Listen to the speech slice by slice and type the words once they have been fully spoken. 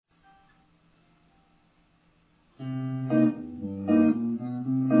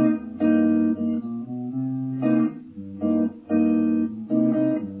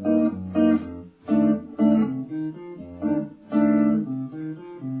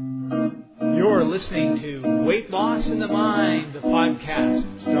You're listening to Weight Loss in the Mind, the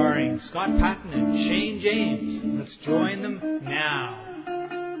podcast starring Scott Patton and Shane James. Let's join them now.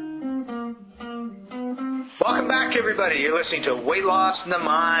 Welcome back, everybody. You're listening to Weight Loss in the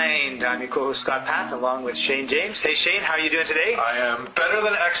Mind. I'm your co-host, Scott Patton, along with Shane James. Hey, Shane, how are you doing today? I am better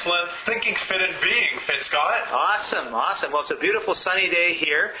than excellent, thinking fit and being fit, Scott. Awesome. Well, it's a beautiful sunny day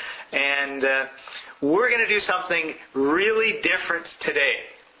here, and we're going to do something really different today.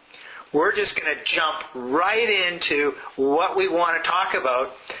 We're just going to jump right into what we want to talk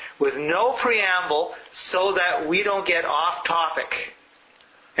about with no preamble so that we don't get off topic.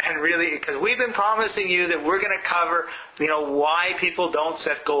 And really, because we've been promising you that we're going to cover, why people don't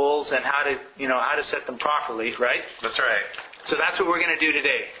set goals and how to set them properly, right? That's right. So that's what we're going to do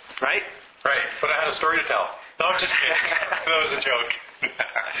today, right? Right. But I had a story to tell. No, I'm just kidding. That was a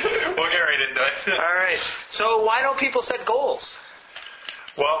joke. We'll get right into it. All right. So why don't people set goals?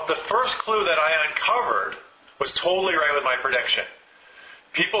 Well, the first clue that I uncovered was totally right with my prediction.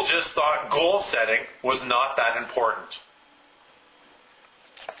 People just thought goal setting was not that important.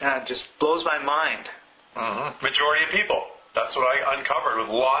 It just blows my mind. Mm-hmm. Majority of people. That's what I uncovered with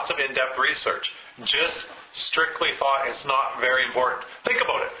lots of in-depth research. Just strictly thought it's not very important. Think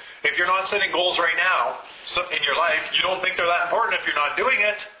about it. If you're not setting goals right now in your life, you don't think they're that important if you're not doing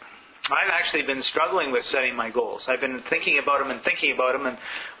it. I've actually been struggling with setting my goals. I've been thinking about them, and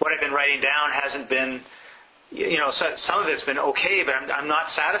what I've been writing down hasn't been, so some of it's been okay, but I'm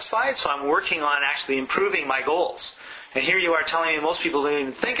not satisfied, so I'm working on actually improving my goals. And here you are telling me most people don't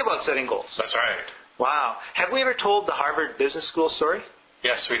even think about setting goals. That's right. Wow. Have we ever told the Harvard Business School story?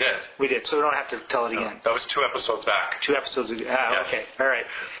 Yes, we did. We did, so we don't have to tell it again. That was 2 episodes back. 2 episodes ago. Yes. Okay. All right.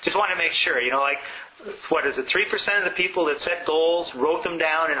 Just want to make sure, 3% of the people that set goals, wrote them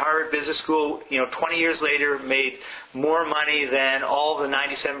down in Harvard Business School, 20 years later made more money than all the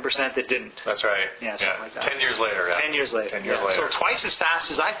 97% that didn't. That's right. Yeah, something like that. 10 years later. Yeah. 10 years later. 10 years later. So twice as fast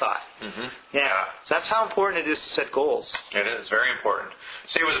as I thought. Mm-hmm. Yeah. So that's how important it is to set goals. It is very important.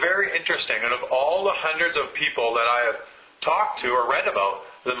 See, it was very interesting. And of all the hundreds of people that I have talked to or read about,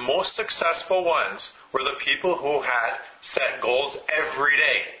 the most successful ones were the people who had set goals every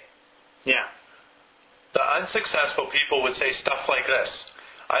day. Yeah. The unsuccessful people would say stuff like this: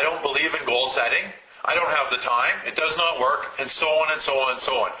 I don't believe in goal setting. I don't have the time. It does not work, and so on and so on and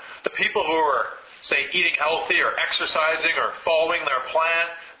so on. The people who were, say, eating healthy or exercising or following their plan,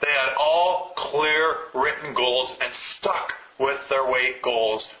 they had all clear written goals and stuck with their weight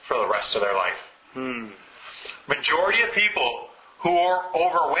goals for the rest of their life. Majority of people who are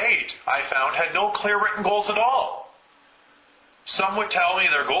overweight, I found, had no clear written goals at all. Some would tell me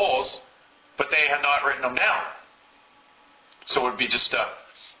their goals, but they had not written them down. So it would be just a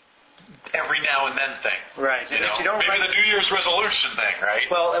every now and then thing. Right. And if you don't maybe the New Year's resolution thing, right?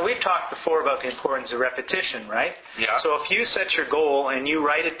 Well, and we've talked before about the importance of repetition, right? Yeah. So if you set your goal and you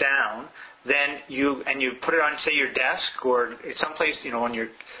write it down, then you put it on, say, your desk or someplace,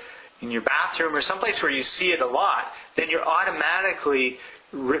 in your bathroom or someplace where you see it a lot, then you're automatically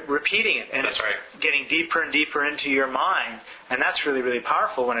repeating it, and that's it's right. Getting deeper and deeper into your mind, and that's really, really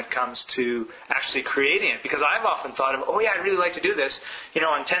powerful when it comes to actually creating it. Because I've often thought of, I'd really like to do this,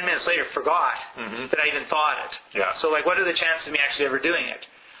 and 10 minutes later forgot that I even thought it. Yeah. So, what are the chances of me actually ever doing it?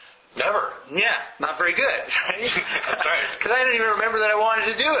 Never. Yeah, not very good, right? That's right. Because I didn't even remember that I wanted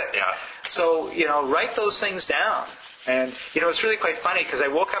to do it. Yeah. So, write those things down. And, it's really quite funny because I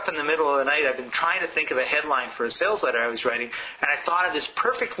woke up in the middle of the night. I've been trying to think of a headline for a sales letter I was writing, and I thought of this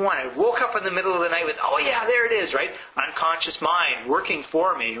perfect one. I woke up in the middle of the night with, there it is, right? Unconscious mind working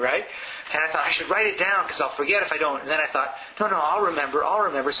for me, right? And I thought I should write it down because I'll forget if I don't. And then I thought, no, I'll remember.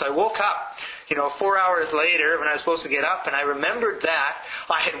 So I woke up, 4 hours later when I was supposed to get up, and I remembered that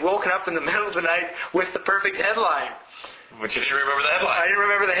I had woken up in the middle of the night with the perfect headline. But you didn't remember the headline. I didn't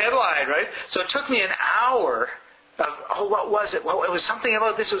remember the headline, right? So it took me an hour of, what was it? Well, it was something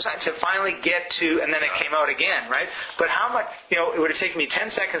about this. It was to finally get to, and then it came out again, right? But how much, it would have taken me 10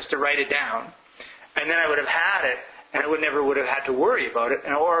 seconds to write it down, and then I would have had it, and I would have had to worry about it,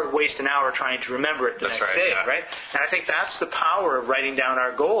 or waste an hour trying to remember it the next day, right? And I think that's the power of writing down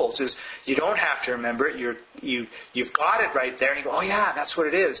our goals, is you don't have to remember it. You've got it right there, and you go, that's what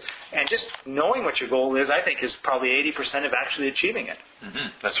it is. And just knowing what your goal is, I think, is probably 80% of actually achieving it. Mm-hmm.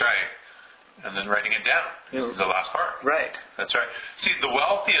 That's right. And then writing it down. This is the last part. Right. That's right. See, the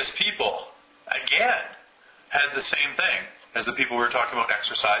wealthiest people, again, had the same thing as the people we were talking about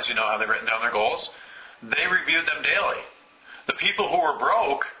exercise. You know how they've written down their goals? They reviewed them daily. The people who were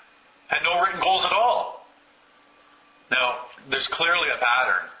broke had no written goals at all. Now, there's clearly a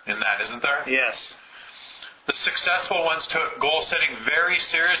pattern in that, isn't there? Yes. The successful ones took goal setting very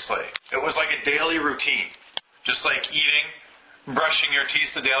seriously. It was like a daily routine. Just like eating, brushing your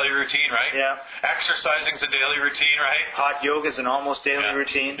teeth's a daily routine, right? Yeah. Exercising's a daily routine, right? Hot yoga is an almost daily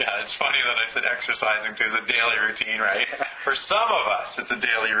routine. Yeah, it's funny that I said exercising too is a daily routine, right? For some of us, it's a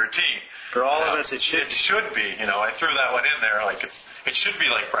daily routine. For all of us, it should. It should be. I threw that one in there. Like it should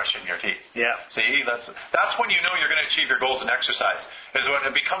be like brushing your teeth. Yeah. See, that's when you know you're going to achieve your goals in exercise. Is when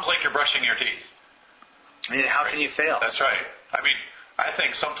it becomes like you're brushing your teeth. I mean, how can you fail? That's right. I mean, I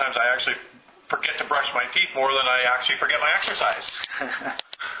think sometimes I actually forget to brush my teeth more than I actually forget my exercise. I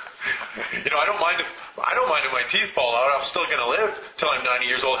don't mind if my teeth fall out. I'm still going to live till I'm 90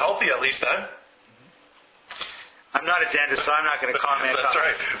 years old, healthy at least then. I'm not a dentist, so I'm not going to comment. That's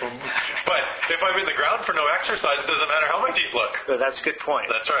right. But if I'm in the ground for no exercise, it doesn't matter how my teeth look. Well, that's a good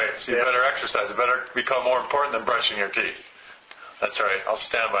point. That's right. So you better exercise. It better become more important than brushing your teeth. That's right. I'll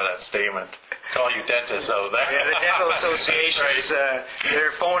stand by that statement. To all you dentists out there. Yeah, the dental associations, right.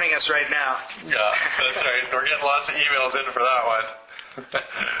 They're phoning us right now. Yeah, that's right. We're getting lots of emails in for that one.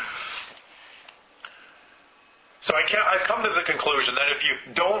 So I've come to the conclusion that if you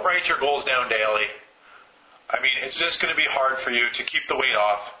don't write your goals down daily, I mean, it's just going to be hard for you to keep the weight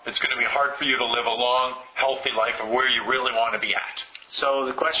off. It's going to be hard for you to live a long, healthy life of where you really want to be at. So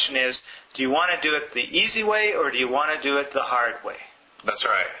the question is, do you want to do it the easy way or do you want to do it the hard way? That's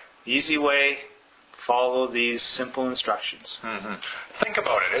right. Easy way, follow these simple instructions. Mm-hmm. Think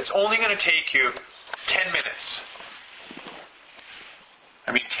about it. It's only going to take you 10 minutes.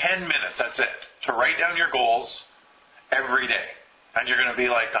 I mean, 10 minutes, that's it. To write down your goals every day. And you're going to be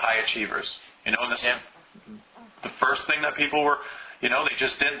like the high achievers. And this is the first thing that people were, they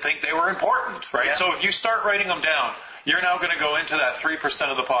just didn't think they were important, right? Yeah. So if you start writing them down, you're now going to go into that 3%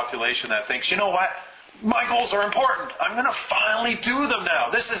 of the population that thinks, you know what? My goals are important. I'm going to finally do them now.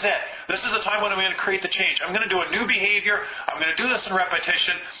 This is it. This is the time when I'm going to create the change. I'm going to do a new behavior. I'm going to do this in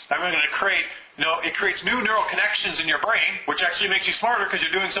repetition. I'm going to create, it creates new neural connections in your brain, which actually makes you smarter because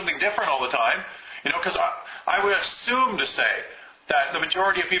you're doing something different all the time. Because I would assume to say that the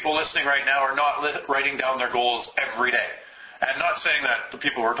majority of people listening right now are not writing down their goals every day. And not saying that the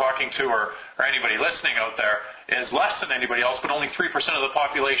people we're talking to or anybody listening out there is less than anybody else, but only 3% of the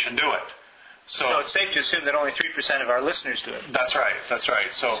population do it. So it's safe to assume that only 3% of our listeners do it. That's right. That's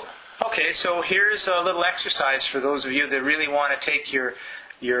right. So here's a little exercise for those of you that really want to take your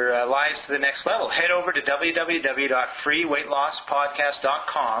lives to the next level. Head over to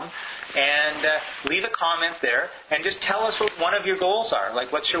www.freeweightlosspodcast.com and leave a comment there and just tell us what one of your goals are. Like,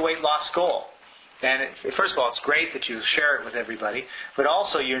 what's your weight loss goal? And first of all, it's great that you share it with everybody, but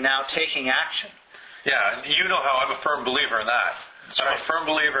also you're now taking action. Yeah, and you know how I'm a firm believer in that. So I'm a firm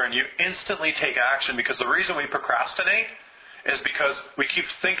believer in you instantly take action, because the reason we procrastinate is because we keep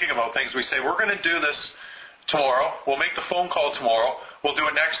thinking about things. We say, we're going to do this tomorrow. We'll make the phone call tomorrow. We'll do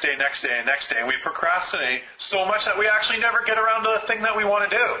it next day. And we procrastinate so much that we actually never get around to the thing that we want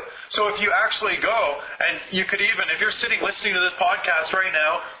to do. So if you actually go, and you could even, if you're sitting listening to this podcast right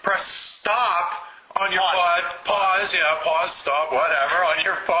now, press stop on your pause, stop, whatever, on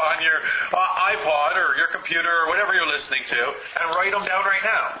your iPod or your computer or whatever you're listening to, and write them down right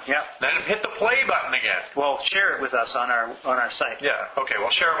now. Yeah. Then hit the play button again. Well, share it with us on our site. Yeah. Okay.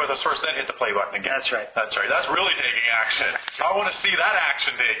 Well, share it with us first, then hit the play button again. That's right. That's right. That's really taking action. I want to see that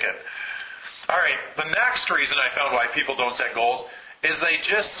action taken. All right. The next reason I found why people don't set goals is they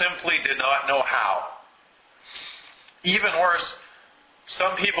just simply did not know how. Even worse,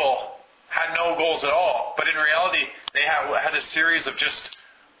 some people had no goals at all, but in reality, they had a series of just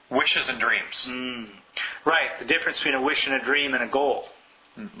wishes and dreams. Right, the difference between a wish and a dream and a goal.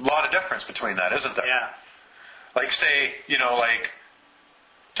 A lot of difference between that, isn't there? Yeah. Like, say,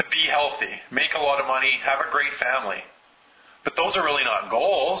 to be healthy, make a lot of money, have a great family. But those are really not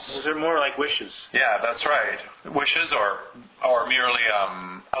goals. Those are more like wishes. Yeah, that's right. Wishes are merely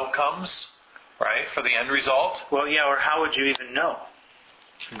outcomes, right, for the end result. Well, yeah, or how would you even know?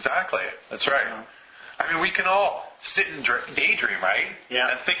 Exactly. That's right. Yeah. I mean, we can all sit and daydream, right? Yeah.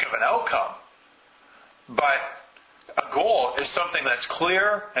 And think of an outcome. But a goal is something that's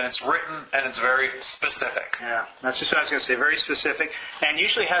clear, and it's written, and it's very specific. Yeah. That's just what I was going to say. Very specific. And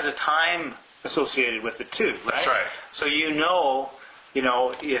usually has a time associated with it, too, right? That's right. So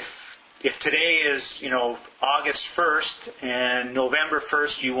if today is, August 1st and November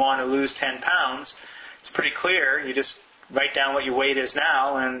 1st you want to lose 10 pounds, it's pretty clear. You just write down what your weight is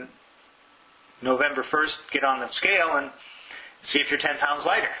now, and November 1st, get on the scale and see if you're 10 pounds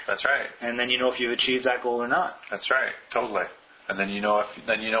lighter. That's right. And then you know if you've achieved that goal or not. That's right. Totally. And then you know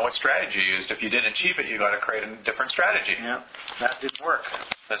what strategy you used. If you didn't achieve it, you got to create a different strategy. Yeah, that didn't work.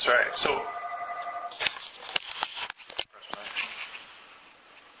 That's right. So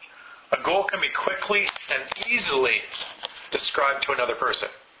A goal can be quickly and easily described to another person.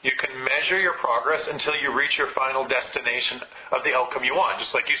 You can measure your progress until you reach your final destination of the outcome you want,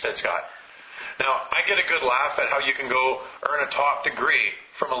 just like you said, Scott. Now, I get a good laugh at how you can go earn a top degree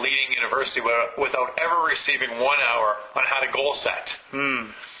from a leading university without ever receiving 1 hour on how to goal set.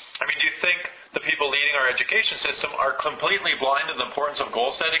 I mean, do you think the people leading our education system are completely blind to the importance of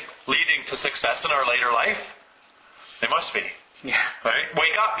goal setting leading to success in our later life? They must be. Yeah. Right?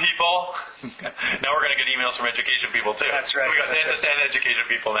 Wake up, people. Now we're going to get emails from education people, too. That's right. So we got dentist and educated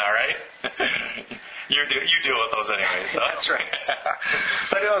people now, right? You deal with those anyways. So. That's right.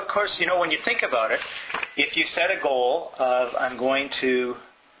 But of course, when you think about it, if you set a goal of, I'm going to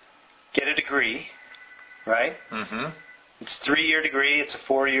get a degree, right? Mm-hmm. It's a 3-year degree, it's a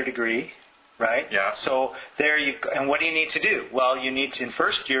 4-year degree, right? Yeah. So there you go. And what do you need to do? Well, you need to, in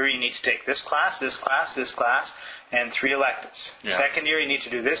first year, you need to take this class, this class, this class, and 3 electives. Yeah. Second year, you need to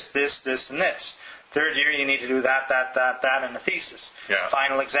do this, this, this, and this. Third year, you need to do that, and a thesis. Yeah.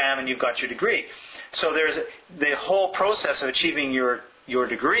 Final exam, and you've got your degree. So there's the whole process of achieving your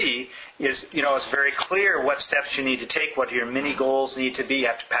degree is, it's very clear what steps you need to take, what your mini goals need to be. You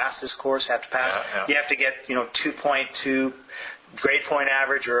have to pass this course, you have to get, 2.2 grade point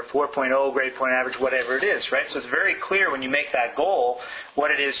average or a 4.0 grade point average, whatever it is, right? So it's very clear when you make that goal what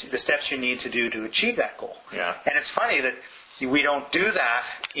it is, the steps you need to do to achieve that goal. Yeah. And it's funny that we don't do that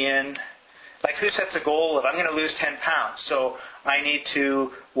in, like, who sets a goal of, I'm going to lose 10 pounds, so I need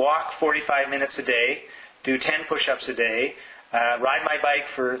to walk 45 minutes a day, do 10 push-ups a day, ride my bike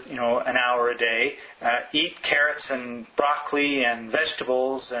for, an hour a day, eat carrots and broccoli and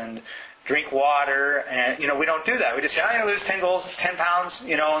vegetables and drink water, and, we don't do that. We just say, I'm going to lose 10 pounds, in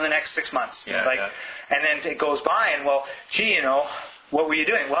the next 6 months. Yeah. And then it goes by, and, well, gee, what were you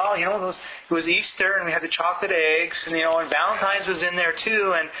doing? Well, it was Easter, and we had the chocolate eggs, and Valentine's was in there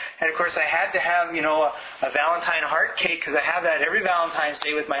too, and of course I had to have, a Valentine heart cake because I have that every Valentine's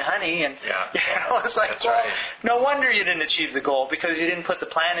Day with my honey, and it's like, That's right. No wonder you didn't achieve the goal because you didn't put the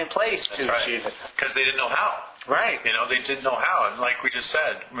plan in place to achieve it. Because they didn't know how. Right. They didn't know how, and like we just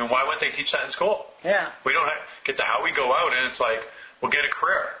said, why wouldn't they teach that in school? Yeah. We don't get to how. We go out, and it's like, well, get a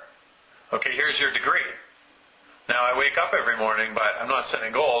career. Okay, here's your degree. Now, I wake up every morning, but I'm not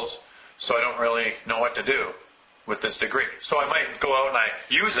setting goals, so I don't really know what to do with this degree. So I might go out and I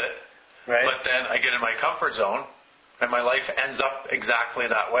use it, right. But then I get in my comfort zone, and my life ends up exactly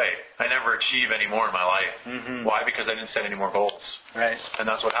that way. I never achieve any more in my life. Mm-hmm. Why? Because I didn't set any more goals. Right. And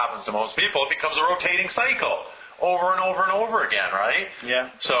that's what happens to most people. It becomes a rotating cycle over and over and over again, right? Yeah.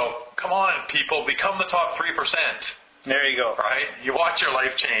 So, come on, people, become the top 3%. There you go. Right? You watch your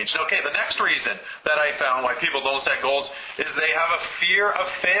life change. Okay, the next reason that I found why people don't set goals is they have a fear of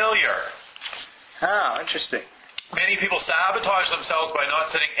failure. Oh, interesting. Many people sabotage themselves by not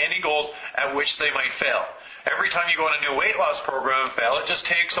setting any goals at which they might fail. Every time you go on a new weight loss program and fail, it just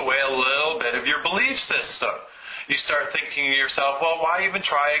takes away a little bit of your belief system. You start thinking to yourself, well, why even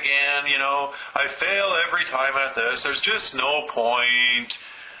try again? I fail every time at this. There's just no point.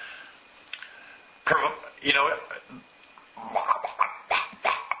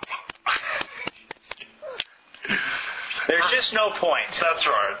 There's just no point. That's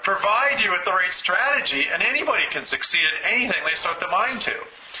right. Provide you with the right strategy, and anybody can succeed at anything they start their mind to.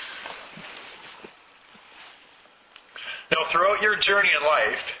 Now, throughout your journey in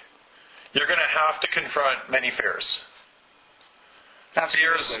life, you're going to have to confront many fears.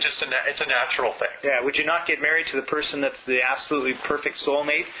 Fear is just it's a natural thing. Yeah, would you not get married to the person that's the absolutely perfect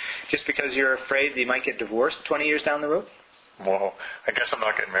soulmate just because you're afraid that you might get divorced 20 years down the road? Well, I guess I'm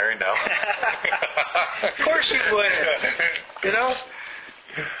not getting married now. Of course you would.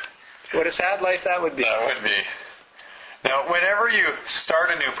 What a sad life that would be. That would be. Now, whenever you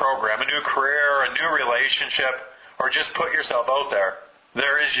start a new program, a new career, a new relationship, or just put yourself out there,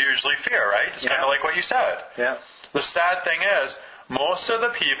 there is usually fear, right? It's kind of like what you said. Yeah. The sad thing is, most of the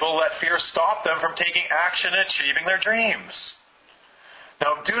people let fear stop them from taking action and achieving their dreams.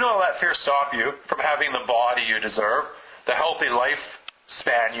 Now, do not let fear stop you from having the body you deserve, the healthy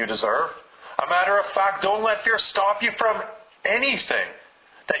lifespan you deserve. A matter of fact, don't let fear stop you from anything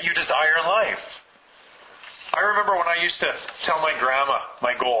that you desire in life. I remember when I used to tell my grandma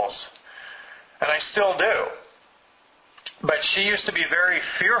my goals, and I still do. But she used to be very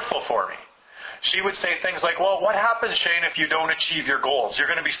fearful for me. She would say things like, well, what happens, Shane, if you don't achieve your goals? You're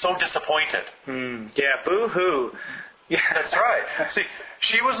going to be so disappointed. Yeah, boo-hoo. Yeah, that's right. See,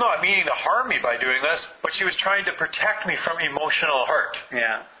 she was not meaning to harm me by doing this, but she was trying to protect me from emotional hurt.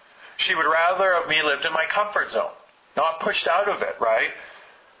 Yeah. She would rather have me lived in my comfort zone, not pushed out of it, right?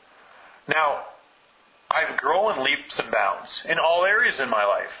 Now, I've grown leaps and bounds in all areas in my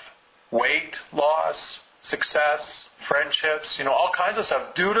life. weight loss, success, friendships, all kinds of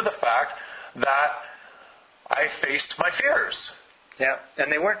stuff due to the fact that I faced my fears. Yeah,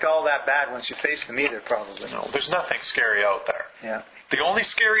 and they weren't all that bad once you faced them either, probably. No, there's nothing scary out there. Yeah. The only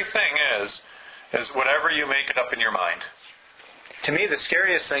scary thing is whatever you make it up in your mind. To me, the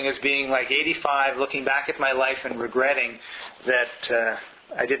scariest thing is being like 85, looking back at my life and regretting that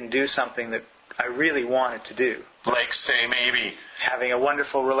I didn't do something that I really wanted to do. Like, say, maybe having a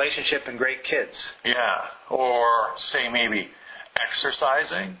wonderful relationship and great kids. Yeah, or say maybe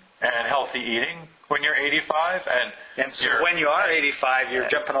exercising and healthy eating when you're 85. And so when you are 85, you're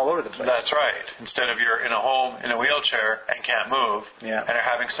jumping all over the place. That's right. Instead of you're in a home, in a wheelchair, and can't move, and are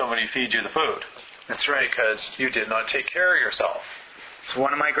having somebody feed you the food. That's right. Because you did not take care of yourself. So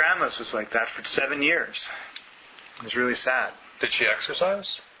one of my grandmas was like that for 7 years. It was really sad. Did she exercise?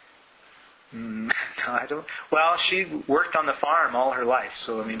 No, I don't. Well, she worked on the farm all her life,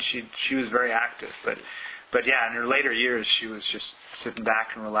 so I mean, she was very active. But yeah, in her later years, she was just sitting back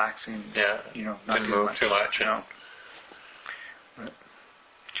and relaxing. Yeah, not didn't move too much.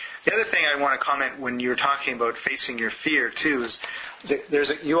 The other thing I want to comment when you were talking about facing your fear too is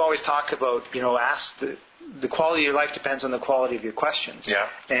you always talk about ask the quality of your life depends on the quality of your questions. Yeah.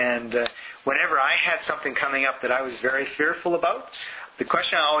 And whenever I had something coming up that I was very fearful about, the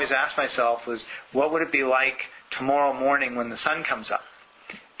question I always asked myself was, what would it be like tomorrow morning when the sun comes up?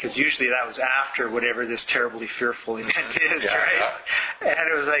 Because usually that was after whatever this terribly fearful event is, right? Yeah.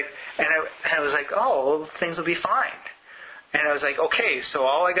 And it was like, and I was like, oh, well, things will be fine. And I was like, okay, so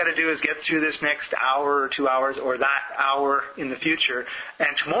all I got to do is get through this next hour or 2 hours or that hour in the future,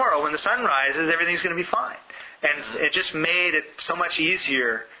 and tomorrow when the sun rises, everything's going to be fine. And it just made it so much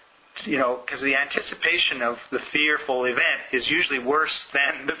easier, because the anticipation of the fearful event is usually worse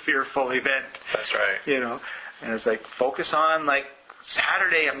than the fearful event. That's right. And it's like, focus on, like,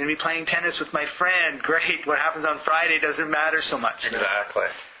 Saturday, I'm going to be playing tennis with my friend. Great. What happens on Friday doesn't matter so much. Exactly.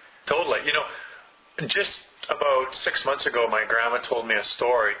 Totally. Just about 6 months ago, my grandma told me a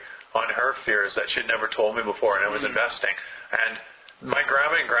story on her fears that she'd never told me before, and I was investing. And my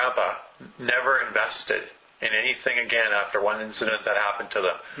grandma and grandpa never invested in anything again after one incident that happened to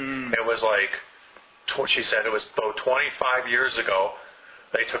them. It was like, she said it was about 25 years ago.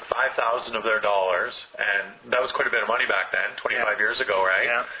 They took $5,000 of their dollars, and that was quite a bit of money back then, 25 years ago, right?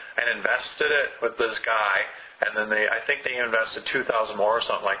 Yeah. And invested it with this guy, and then I think they invested $2,000 more or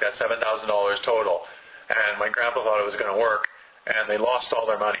something like that, $7,000 total. And my grandpa thought it was going to work, and they lost all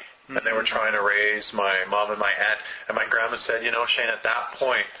their money. And they were trying to raise my mom and my aunt. And my grandma said, Shane, at that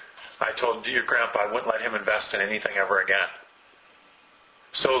point, I told your grandpa I wouldn't let him invest in anything ever again.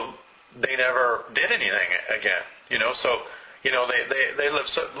 So they never did anything again, So, they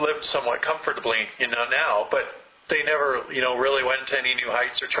lived somewhat comfortably, now, but they never, really went to any new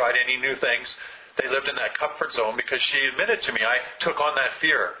heights or tried any new things. They lived in that comfort zone because she admitted to me, I took on that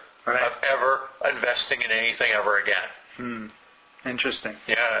fear of ever investing in anything ever again. Interesting.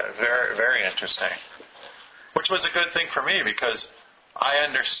 Yeah, very, very interesting. Which was a good thing for me because I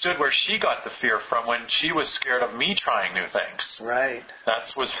understood where she got the fear from when she was scared of me trying new things. Right.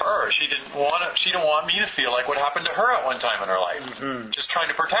 That was her. She didn't want me to feel like what happened to her at one time in her life. Just trying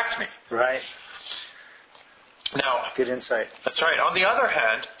to protect me. Right. Now, good insight. That's right. On the other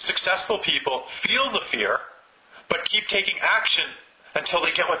hand, successful people feel the fear, but keep taking action until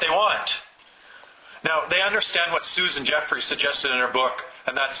they get what they want. Now, they understand what Susan Jeffers suggested in her book,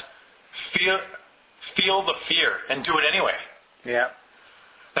 and that's feel the fear and do it anyway. Yeah.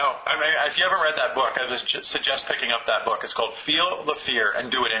 Now, if you haven't read that book, I would suggest picking up that book. It's called Feel the Fear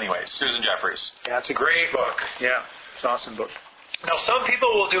and Do It Anyway, Susan Jeffers. Yeah, it's a great book. Yeah, it's an awesome book. Now, some people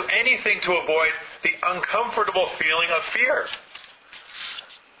will do anything to avoid the uncomfortable feeling of fear.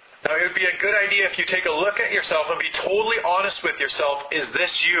 Now, it would be a good idea if you take a look at yourself and be totally honest with yourself. Is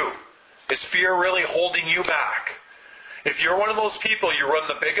this you? Is fear really holding you back? If you're one of those people, you run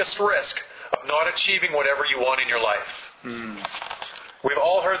the biggest risk of not achieving whatever you want in your life. We've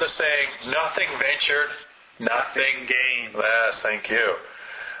all heard the saying, nothing ventured, nothing gained. Yes, thank you.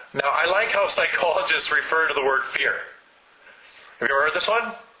 Now, I like how psychologists refer to the word fear. Have you ever heard this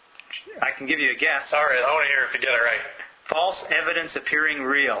one? I can give you a guess. All right, I want to hear if you get it right. False evidence appearing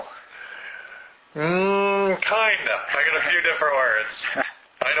real. Kinda. I got a few different words.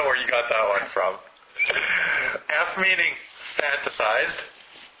 I know where you got that one from. F meaning fantasized.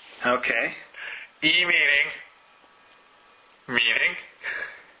 Okay. E meaning meaning.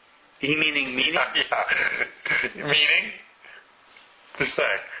 E meaning meaning? Yeah. Meaning. Just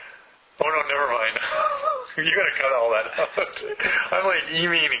say. Oh no, never mind. You gotta cut all that out. I'm like E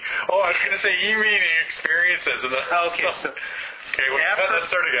meaning. Oh, I was gonna say E meaning experiences. And then, okay. Okay, let's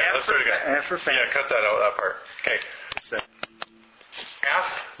start again. Let's start again. F for fantasy. Yeah, cut that out, that part. Okay. So, F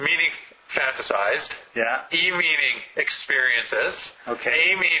meaning fantasized. yeah. E meaning experiences.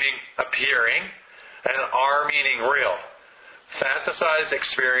 Okay. A meaning appearing. And R meaning real. Fantasized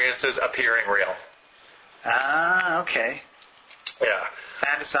experiences appearing real. Okay. Yeah.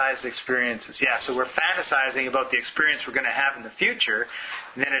 Fantasized experiences. Yeah, so we're fantasizing about the experience we're going to have in the future,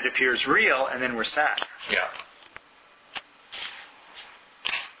 and then it appears real, and then we're sad. Yeah.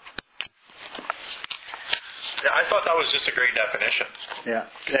 I thought that was just a great definition. Yeah,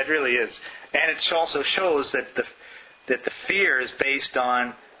 that really is. And it also shows that the fear is based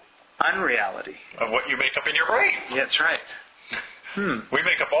on unreality. Of what you make up in your brain. Yeah, that's right. We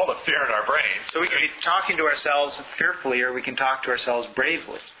make up all the fear in our brains. So we can be talking to ourselves fearfully, or we can talk to ourselves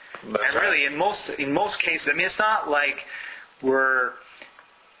bravely. That's and right. really, in most cases, I mean, it's not like we're,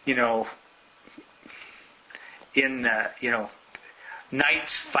 in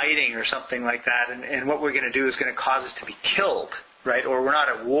nights fighting or something like that, and what we're going to do is going to cause us to be killed, right? Or we're not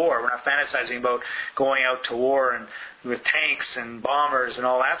at war. We're not fantasizing about going out to war and with tanks and bombers and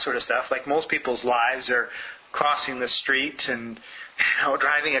all that sort of stuff. Like most people's lives are crossing the street and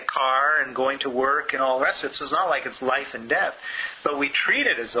driving a car and going to work and all the rest of it. So it's not like it's life and death, but we treat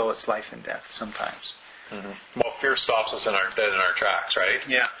it as though it's life and death sometimes. Mm-hmm. Well, fear stops us dead in our tracks, right?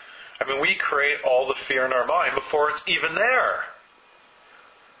 Yeah. I mean, we create all the fear in our mind before it's even there.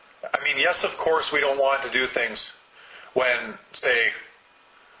 I mean, yes, of course, we don't want to do things when, say,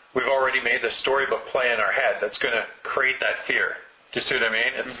 we've already made this storybook play in our head that's going to create that fear. Do you see what I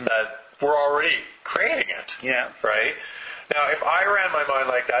mean? It's that we're already creating it. Yeah. Right? Now, if I ran my mind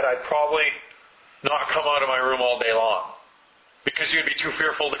like that, I'd probably not come out of my room all day long because you'd be too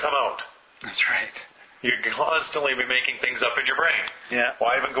fearful to come out. That's right. You'd constantly be making things up in your brain. Yeah.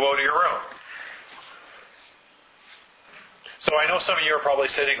 Why even go out of your room? So I know some of you are probably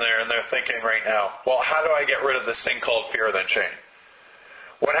sitting there and they're thinking right now, well, how do I get rid of this thing called fear then, Shane?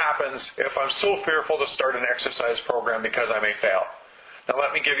 What happens if I'm so fearful to start an exercise program because I may fail? Now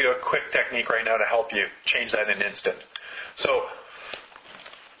let me give you a quick technique right now to help you change that in an instant. So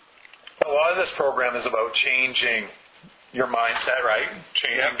a lot of this program is about changing your mindset, right?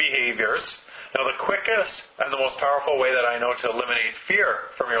 Changing behaviors. Now the quickest and the most powerful way that I know to eliminate fear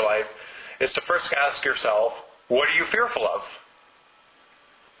from your life is to first ask yourself, what are you fearful of?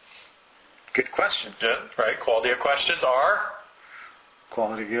 Good question. Yeah, right? Quality of questions are?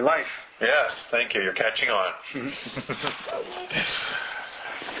 Quality of your life. Yes, thank you. You're catching on.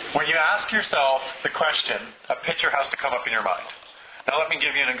 When you ask yourself the question, a picture has to come up in your mind. Now let me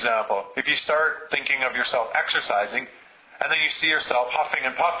give you an example. If you start thinking of yourself exercising, and then you see yourself huffing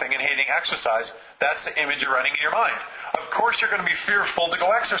and puffing and hating exercise, that's the image you're running in your mind. Of course you're going to be fearful to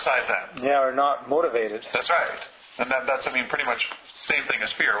go exercise then. Yeah, or not motivated. That's right. And that's, I mean, pretty much the same thing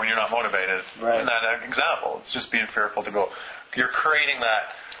as fear when you're not motivated. Right. In that example, it's just being fearful to go. You're creating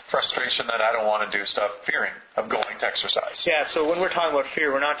that frustration that I don't want to do stuff, fearing of going to exercise. Yeah, so when we're talking about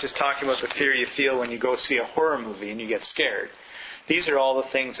fear, we're not just talking about the fear you feel when you go see a horror movie and you get scared. These are all the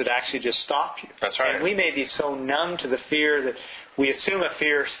things that actually just stop you. That's right. And we may be so numb to the fear that we assume a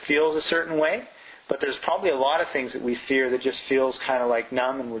fear feels a certain way, but there's probably a lot of things that we fear that just feels kind of like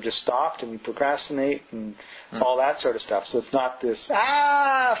numb, and we're just stopped and we procrastinate and all that sort of stuff. So it's not this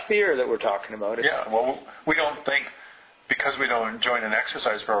fear that we're talking about. It's, well, we don't think because we don't join an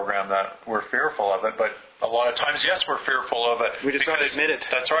exercise program that we're fearful of it, but a lot of times, yes, we're fearful of it. We just don't admit it.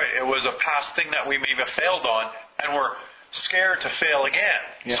 That's right. It was a past thing that we maybe failed on, and we're scared to fail again.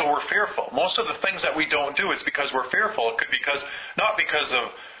 Yeah. So we're fearful. Most of the things that we don't do, it's because we're fearful. It could be not because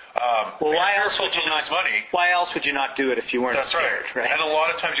of why else would you lose money? Why else would you not do it if you weren't That's scared? right. And a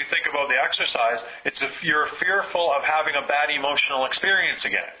lot of times you think about the exercise, it's if you're fearful of having a bad emotional experience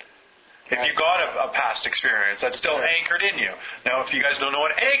again. If you got a past experience that's still anchored in you. Now, if you guys don't know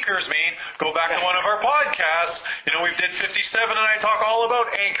what anchors mean, go back to one of our podcasts. We did 57 and I talk all about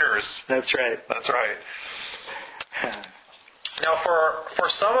anchors. That's right. That's right. Now, for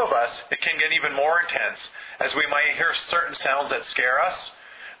some of us, it can get even more intense, as we might hear certain sounds that scare us.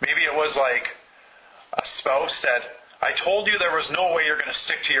 Maybe it was like a spouse said, I told you there was no way you're going to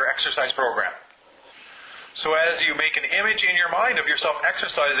stick to your exercise program. So as you make an image in your mind of yourself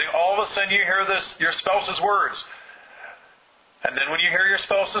exercising, all of a sudden you hear your spouse's words. And then when you hear your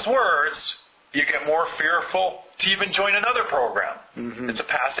spouse's words, you get more fearful to even join another program. Mm-hmm. It's a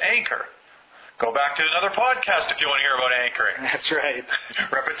past anchor. Go back to another podcast if you want to hear about anchoring. That's right.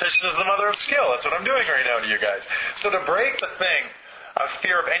 Repetition is the mother of skill. That's what I'm doing right now to you guys. So to break the thing of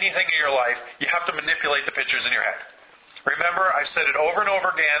fear of anything in your life, you have to manipulate the pictures in your head. Remember, I've said it over and over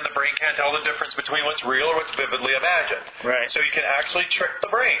again, the brain can't tell the difference between what's real or what's vividly imagined. Right. So you can actually trick the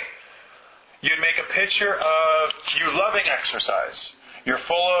brain. You'd make a picture of you loving exercise. You're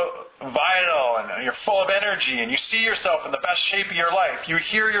full of vital and you're full of energy and you see yourself in the best shape of your life. You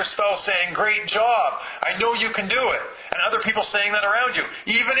hear your spouse saying, great job, I know you can do it. And other people saying that around you.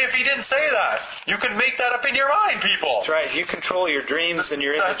 Even if he didn't say that, you can make that up in your mind, people. That's right. You control your dreams and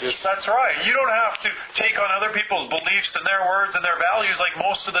your images. That's right. You don't have to take on other people's beliefs and their words and their values like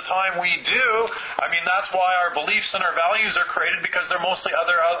most of the time we do. I mean, that's why our beliefs and our values are created, because they're mostly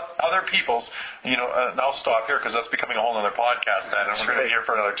other people's. And I'll stop here because that's becoming a whole other podcast then, and we're going to be here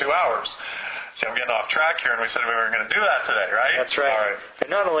for another 2 hours. See, I'm getting off track here, and we said we weren't going to do that today, right? That's right. All right. And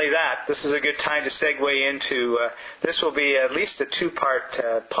not only that, this is a good time to segue into, this will be at least a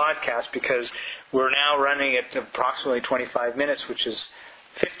 2-part podcast, because we're now running at approximately 25 minutes, which is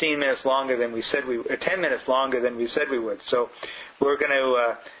 15 minutes longer than we said 10 minutes longer than we said we would. So we're going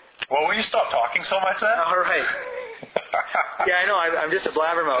to... well, will you stop talking so much then? All right. Yeah, I know. I'm just a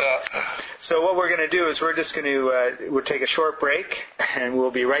blabbermouth. Yeah. So what we're going to do is we're just going to we'll take a short break, and we'll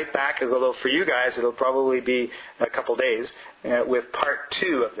be right back. Although for you guys, it'll probably be a couple days with part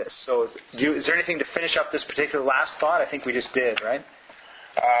 2 of this. So is there anything to finish up this particular last thought? I think we just did, right?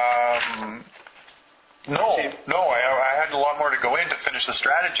 No. I had a lot more to go in to finish the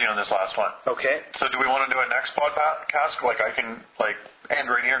strategy on this last one. Okay. So do we want to do a next podcast? Like I can end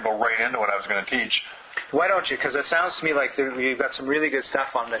right here and go right into what I was going to teach. Why don't you? Because it sounds to me like you've got some really good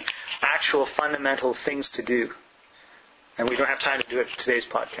stuff on the actual fundamental things to do. And we don't have time to do it in today's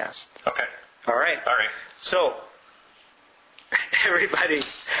podcast. Okay. All right. So, everybody,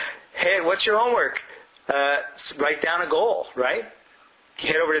 hey, what's your homework? Write down a goal, right?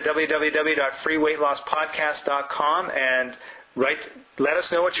 Head over to www.freeweightlosspodcast.com and let us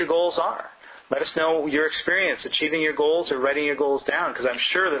know what your goals are. Let us know your experience achieving your goals or writing your goals down, because I'm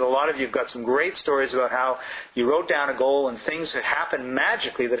sure that a lot of you have got some great stories about how you wrote down a goal and things that happened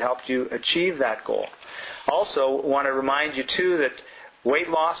magically that helped you achieve that goal. Also, want to remind you, too, that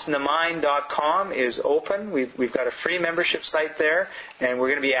weightlossinthemind.com is open. We've got a free membership site there, and we're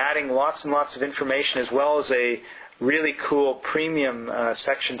going to be adding lots and lots of information, as well as a really cool premium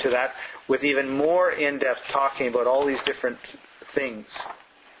section to that with even more in-depth talking about all these different things.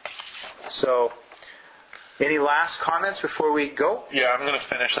 So, any last comments before we go? Yeah, I'm going to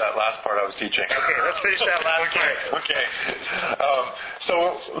finish that last part I was teaching. Okay, let's finish that last part. Okay.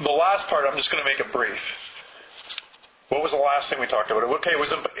 So the last part, I'm just going to make it brief. What was the last thing we talked about? Okay,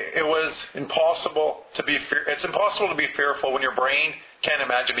 it was impossible to be. It's impossible to be fearful when your brain can't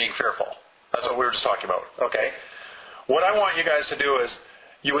imagine being fearful. That's what we were just talking about. Okay. What I want you guys to do is,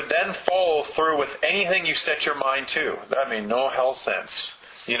 you would then follow through with anything you set your mind to. That made no hell sense.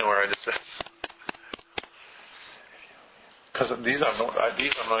 You know where I just said. Because these I'm not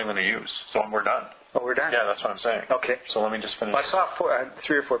even going to use. So we're done. Oh, we're done? Yeah, that's what I'm saying. Okay. So let me just finish. Well, I saw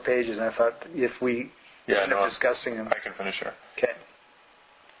 3 or 4 pages, and I thought if we end up discussing them. I can finish here. Okay.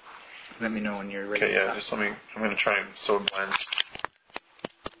 Let me know when you're ready. Okay, yeah, just let me. I'm going to try and so it blends.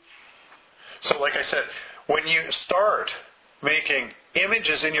 So, like I said, when you start making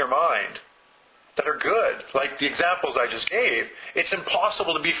images in your mind that are good, like the examples I just gave, it's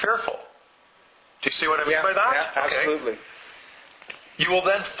impossible to be fearful. Do you see what I mean by that? Yeah, absolutely. Okay. You will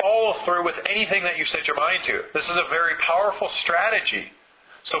then follow through with anything that you set your mind to. This is a very powerful strategy,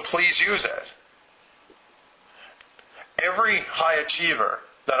 so please use it. Every high achiever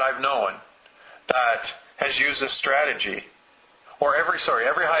that I've known that has used this strategy, or every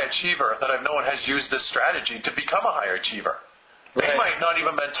high achiever that I've known has used this strategy to become a higher achiever. They might not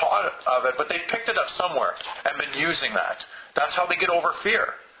even been taught of it, but they picked it up somewhere and been using that. That's how they get over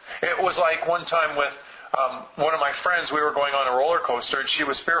fear. It was like one time with one of my friends, we were going on a roller coaster, and she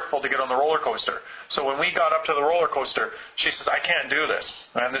was fearful to get on the roller coaster. So when we got up to the roller coaster, she says, I can't do this.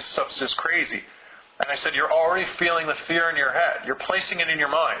 Man, this stuff's just crazy. And I said, you're already feeling the fear in your head. You're placing it in your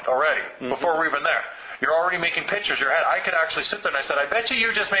mind already, before we're even there. You're already making pictures in your head. I could actually sit there and I said, I bet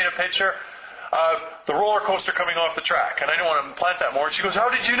you just made a picture of the roller coaster coming off the track. And I didn't want to implant that more. And she goes,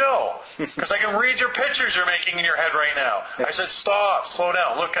 how did you know? Because I can read your pictures you're making in your head right now. I said, stop, slow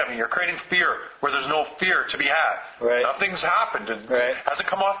down, look at me. You're creating fear where there's no fear to be had. Right. Nothing's happened. It hasn't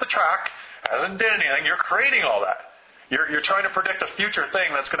come off the track, hasn't done anything. You're creating all that. You're trying to predict a future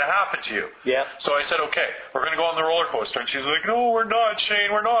thing that's going to happen to you. Yeah. So I said, okay, we're going to go on the roller coaster. And she's like, no, we're not,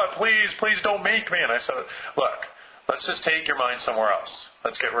 Shane, we're not. Please don't make me. And I said, look, let's just take your mind somewhere else.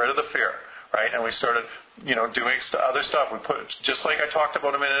 Let's get rid of the fear. Right? And we started, doing other stuff. We put, just like I talked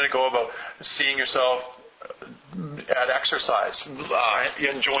about a minute ago about seeing yourself at exercise,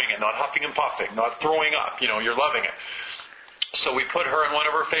 enjoying it, not huffing and puffing, not throwing up. You're loving it. So we put her in one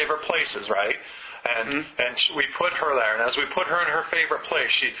of her favorite places, right? And we put her there, and as we put her in her favorite place,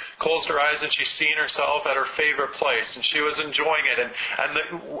 she closed her eyes and she's seeing herself at her favorite place, and she was enjoying it.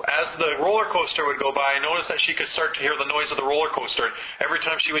 As the roller coaster would go by, I noticed that she could start to hear the noise of the roller coaster. Every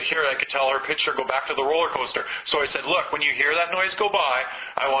time she would hear it, I could tell her picture go back to the roller coaster. So I said, look, when you hear that noise go by,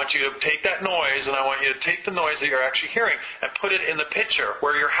 I want you to take that noise, and I want you to take the noise that you're actually hearing and put it in the picture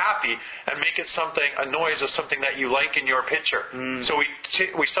where you're happy, and make it a noise of something that you like in your picture. So we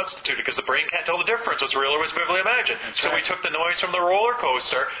substituted, because the brain can't tell the difference. What's real or what's vividly imagined. So we took the noise from the roller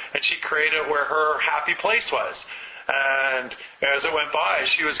coaster, and she created where her happy place was. And as it went by,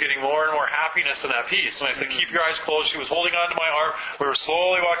 she was getting more and more happiness and at peace. And I said, keep your eyes closed. She was holding on to my arm. We were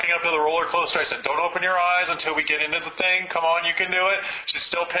slowly walking up to the roller coaster. I said, don't open your eyes until we get into the thing. Come on, you can do it. She's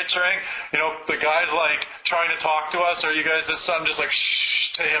still picturing. The guy's like trying to talk to us. Are you guys just, I'm just like,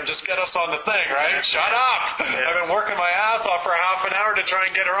 shh to him. Just get us on the thing, right? Shut up. I've been working my ass off for half an hour to try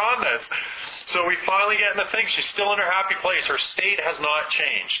and get her on this. So we finally get in the thing. She's still in her happy place. Her state has not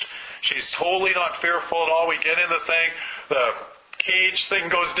changed. She's totally not fearful at all. We get in the thing. The cage thing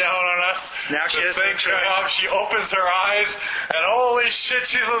goes down on us. Now she is she opens her eyes, and holy shit,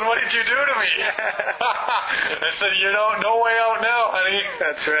 she says, what did you do to me? I said, no way out now, honey.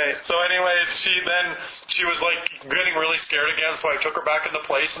 That's right. So anyways, she was like getting really scared again, so I took her back into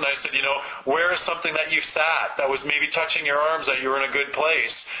place, and I said, where is something that you sat that was maybe touching your arms, that you were in a good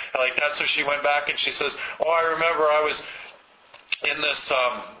place? And like that, so she went back and she says, I remember I was in this,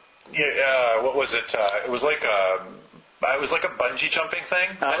 what was it? It was like a bungee jumping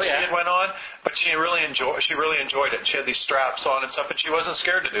thing that she had went on, but she really enjoyed it. She had these straps on and stuff, and she wasn't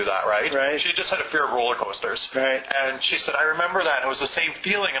scared to do that, right? She just had a fear of roller coasters. Right. And she said, I remember that. It was the same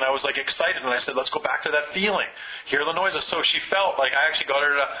feeling, and I was like excited, and I said, let's go back to that feeling. Hear the noises. So she felt like I actually got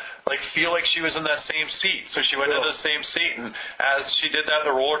her to feel like she was in that same seat. So she went into the same seat, and as she did that,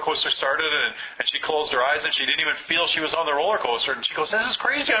 the roller coaster started, and she closed her eyes, and she didn't even feel she was on the roller coaster. And she goes, this is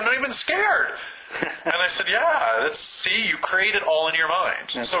crazy. I'm not even scared. And I said, you create it all in your mind.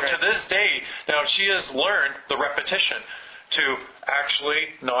 To this day, now she has learned the repetition to actually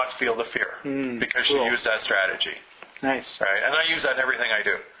not feel the fear because she used that strategy. Nice. Right? And I use that in everything I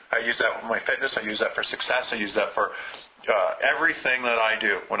do. I use that with my fitness. I use that for success. I use that for everything that I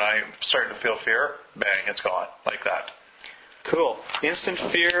do. When I'm starting to feel fear, bang, it's gone. Like that. Cool. Instant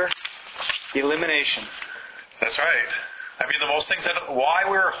fear elimination. That's right. I mean, the most things why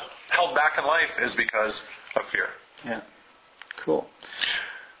we're held back in life is because of fear. Yeah. Cool.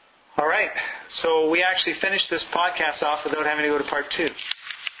 All right. So we actually finished this podcast off without having to go to part 2.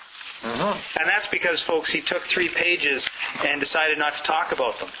 Mm-hmm. And that's because, folks, he took 3 pages and decided not to talk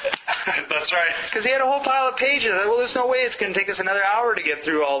about them. That's right. Because he had a whole pile of pages. Well, there's no way it's going to take us another hour to get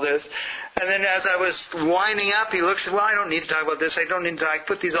through all this. And then as I was winding up, he looks, I don't need to talk about this. I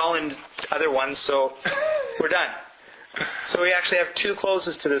put these all in other ones, so we're done. So we actually have 2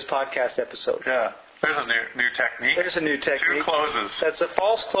 closes to this podcast episode. Yeah. There's a new technique. There's a new technique. 2 closes. That's a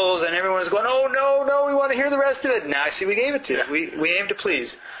false close, and everyone's going, oh, no, we want to hear the rest of it. Now, see, we gave it to you. We aim to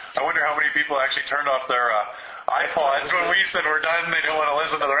please. I wonder how many people actually turned off their iPods when we said we're done. They don't want to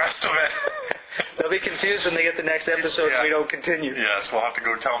listen to the rest of it. They'll be confused when they get the next episode and we don't continue. Yes, we'll have to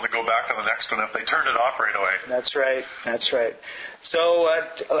go tell them to go back to the next one if they turned it off right away. That's right. So,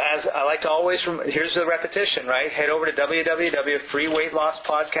 as I like to always, here's the repetition, right? Head over to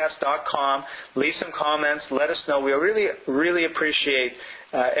www.freeweightlosspodcast.com. Leave some comments. Let us know. We really, really appreciate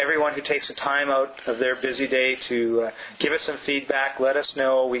everyone who takes the time out of their busy day to give us some feedback. Let us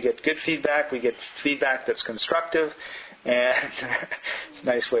know. We get good feedback. We get feedback that's constructive. And it's a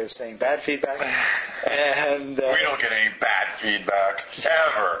nice way of saying bad feedback. And we don't get any bad feedback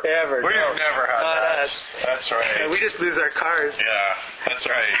ever. We've never had that. That's right. We just lose our cars. Yeah, that's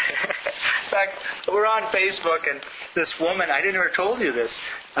right. In fact, we're on Facebook, and this woman, I didn't ever told you this.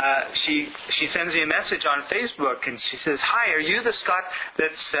 She sends me a message on Facebook, and she says, "Hi, are you the Scott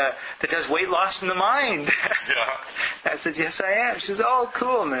that does weight loss in the mind?" Yeah. I said, "Yes, I am." She says, "Oh,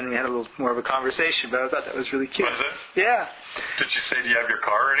 cool." And then we had a little more of a conversation, but I thought that was really cute. Was it? Yeah. Did she say, "Do you have your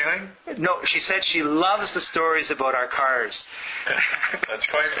car or anything?" No, she said she loves the stories about our cars. That's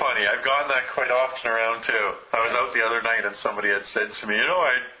quite funny. I've gotten that quite often around too. I was out the other night, and somebody had said to me,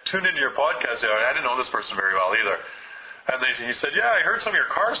 I tuned into your podcast. I didn't know this person very well either. And he said, "Yeah, I heard some of your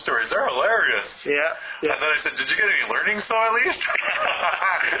car stories. They're hilarious." Yeah. And then I said, "Did you get any learnings though, at least?"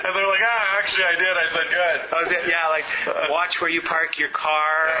 And they're like, "Actually, I did." I said, "Good." Watch where you park your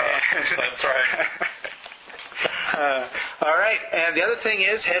car. Yeah, that's right. All right. And the other thing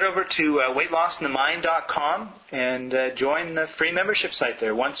is head over to weightlossinthemind.com and join the free membership site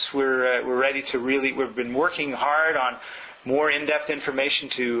there. Once we're ready to we've been working hard on more in-depth information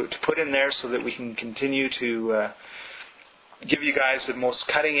to put in there so that we can continue to give you guys the most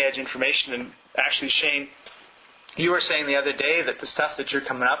cutting-edge information. And actually, Shane, you were saying the other day that the stuff that you're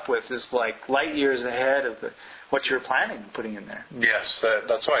coming up with is like light years ahead of what you were planning on putting in there. Yes,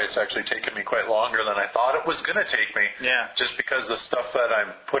 that's why it's actually taken me quite longer than I thought it was going to take me. Yeah. Just because the stuff that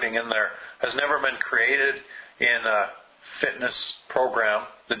I'm putting in there has never been created in a fitness program,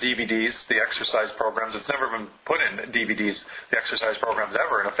 the DVDs, the exercise programs. It's never been put in DVDs, the exercise programs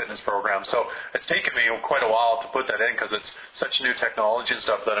ever in a fitness program. So it's taken me quite a while to put that in because it's such new technology and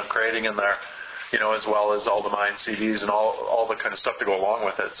stuff that I'm creating in there. As well as all the Mind CDs and all the kind of stuff to go along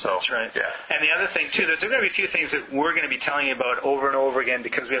with it. So that's right. Yeah. And the other thing too, there's going to be a few things that we're going to be telling you about over and over again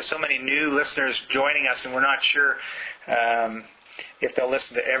because we have so many new listeners joining us, and we're not sure if they'll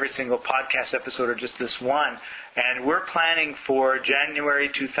listen to every single podcast episode or just this one. And we're planning for January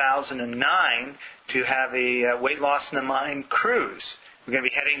 2009 to have a Weight Loss in the Mind cruise. We're going to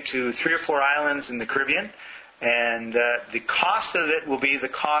be heading to 3 or 4 islands in the Caribbean. And the cost of it will be the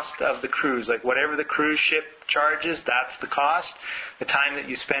cost of the cruise. Like whatever the cruise ship charges, that's the cost. The time that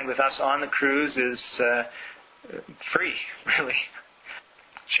you spend with us on the cruise is free, really.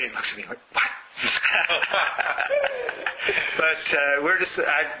 Shane looks at me like, what? But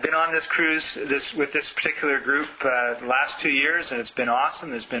I've been on this cruise with this particular group the last 2 years, and it's been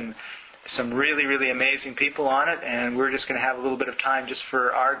awesome. There's been some really, really amazing people on it, and we're just going to have a little bit of time just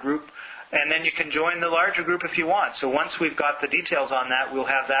for our group. And then you can join the larger group if you want. So once we've got the details on that, we'll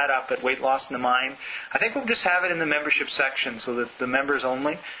have that up at Weight Loss in the Mind. I think we'll just have it in the membership section so that the members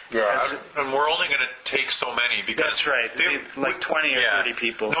only. Yeah, and we're only going to take so many because... That's right. Like 20 or 30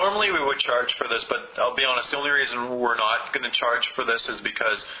 people. Normally we would charge for this, but I'll be honest, the only reason we're not going to charge for this is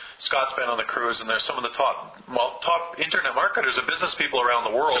because Scott's been on the cruise and there's some of the top internet marketers and business people around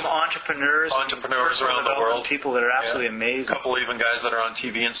the world. Some entrepreneurs around the world. People that are absolutely amazing. A couple even guys that are on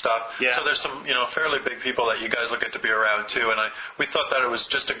TV and stuff. Yeah. So there's some fairly big people that you guys will get to be around too. And we thought that it was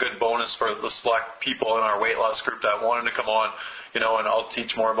just a good bonus for the select people in our weight loss group that wanted to come on. And I'll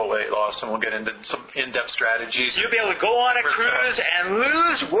teach more about weight loss and we'll get into some in-depth strategies. You'll be able to go on a cruise and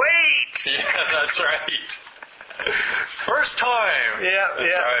lose weight. Yeah, that's right. First time.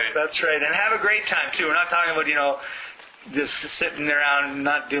 That's right. And have a great time too. We're not talking about just sitting around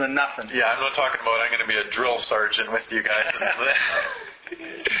not doing nothing. Yeah, I'm not talking about I'm going to be a drill sergeant with you guys.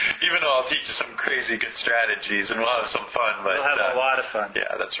 Even though I'll teach you some crazy good strategies and we'll have some fun. But we'll have a lot of fun.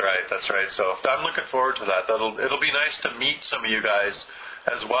 Yeah, that's right. So I'm looking forward to that. It'll be nice to meet some of you guys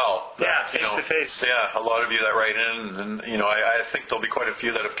as well. Face to face. Yeah, a lot of you that write in, and I think there'll be quite a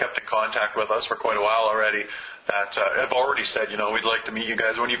few that have kept in contact with us for quite a while already. That have already said, we'd like to meet you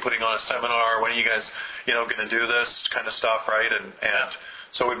guys. When are you putting on a seminar? When are you guys, going to do this kind of stuff, right? And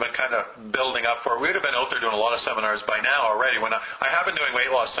so we've been kind of building up for it. We would have been out there doing a lot of seminars by now already. When I have been doing weight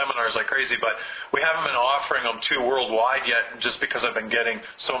loss seminars like crazy, but we haven't been offering them too worldwide yet, just because I've been getting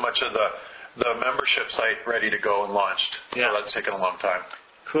so much of the membership site ready to go and launched. Yeah. So that's taken a long time.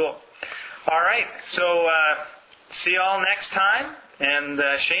 Cool. All right. So see you all next time. And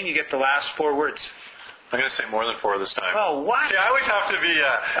Shane, you get the last 4 words. I'm going to say more than 4 this time. Oh, what? See, I always have to be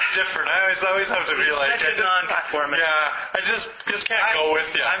different. I always have to be like... Such a non-conformist. Yeah, I just can't go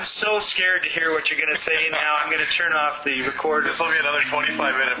with you. I'm so scared to hear what you're going to say now. I'm going to turn off the recorder. This will be another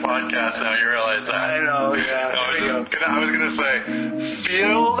 25-minute podcast now, you realize that. I know, yeah. I was going to say,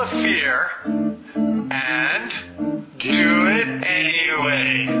 feel the fear and do it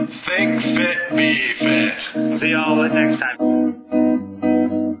anyway. Think fit, be fit. See y'all next time.